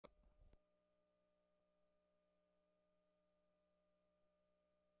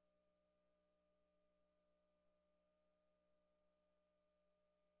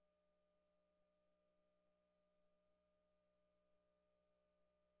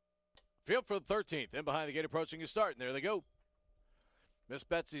Field for the 13th. In behind the gate approaching his start, and there they go. Miss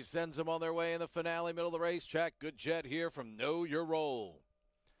Betsy sends them on their way in the finale, middle of the racetrack. Good Jet here from Know Your Role.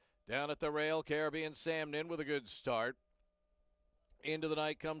 Down at the rail, Caribbean Sam Nin with a good start. Into the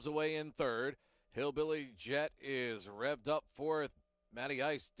night comes away in third. Hillbilly Jet is revved up fourth. Matty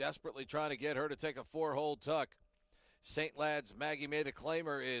Ice desperately trying to get her to take a four-hole tuck. St. Lad's Maggie May the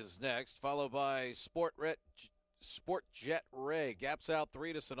Claimer is next, followed by Sport Jet Ray. Gaps out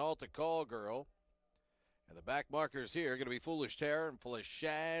 3 to Sinalta Call Girl. And the back markers here are going to be Foolish Terror and Foolish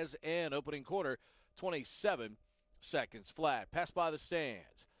Shaz. And opening quarter, 27 seconds flat. Pass by the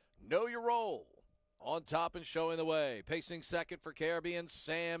stands. Know Your Role. On top and showing the way. Pacing second for Caribbean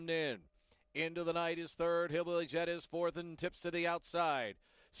Sam Nin. Into the night is third. Hillbilly Jet is fourth and tips to the outside.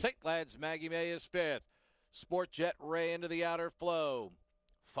 St. Lad's Maggie May is fifth. Sport Jet Ray into the outer flow.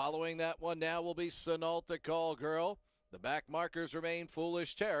 Following that one now will be Sinalta Call Girl. The back markers remain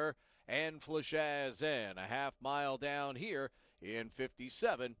Foolish Terror and Flashaz in. A half mile down here in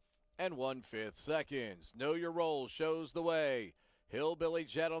 57 and 1/5 seconds. Know Your Role shows the way. Hillbilly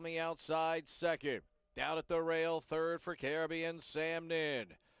Jet on the outside, second. Down at the rail, third for Caribbean Sam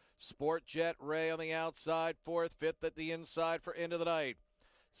Nin. Sport Jet Ray on the outside, fourth, fifth at the inside for Into the Night.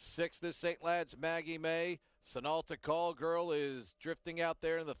 Sixth is St. Lad's Maggie May. Sinalta Call Girl is drifting out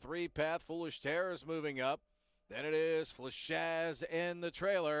there in the three-path. Foolish Terror is moving up. Then it is Flashaz in the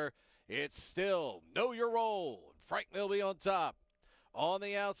trailer. It's still Know Your Role. Frank Milby on top. On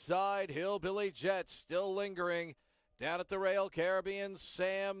the outside, Hillbilly Jet still lingering. Down at the rail, Caribbean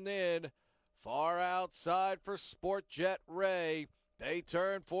Sam Nin. Far outside for Sport Jet Ray. They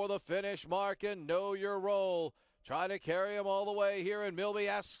turn for the finish mark and Know Your Role. Trying to carry him all the way here, and Milby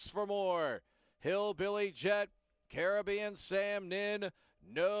asks for more. Hillbilly Jet, Caribbean Sam Nin,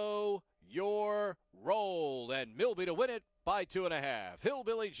 Know Your Role. And Milby to win it by 2.5.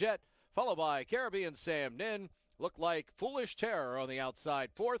 Hillbilly Jet, followed by Caribbean Sam Nin, look like Foolish Terror on the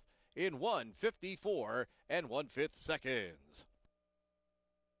outside fourth in 1:54 and 1/5 seconds.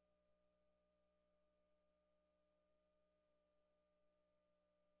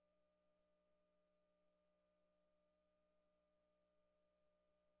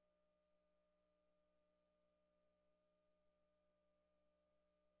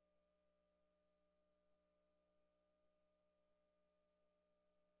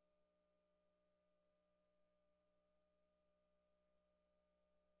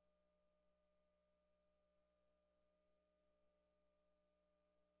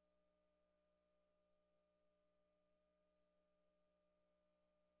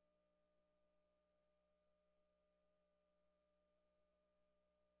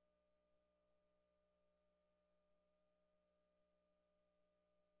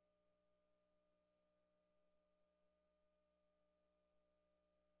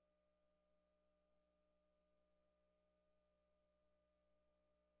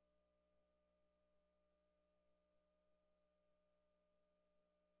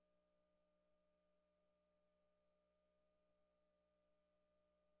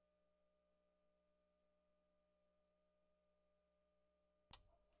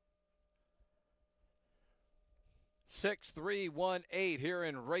 Six, 3, 1, 8 here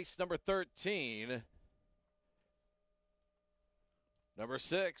in race number 13. Number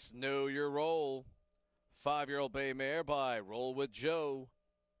 6, Know Your Role. 5-year-old bay mare by Roll With Joe.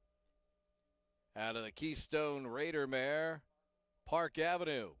 Out of the Keystone Raider mare, Park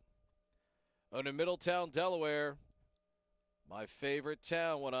Avenue. Out in Middletown, Delaware. My favorite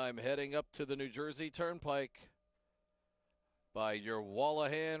town when I'm heading up to the New Jersey Turnpike. By your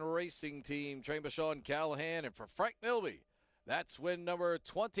Wallahan Racing Team, trained by Sean Callahan. And for Frank Milby, that's win number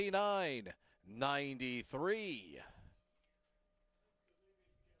 2993.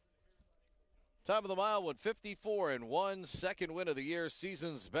 Time of the mile, 1:54 and 1. Second win of the year,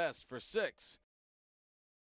 season's best for 6.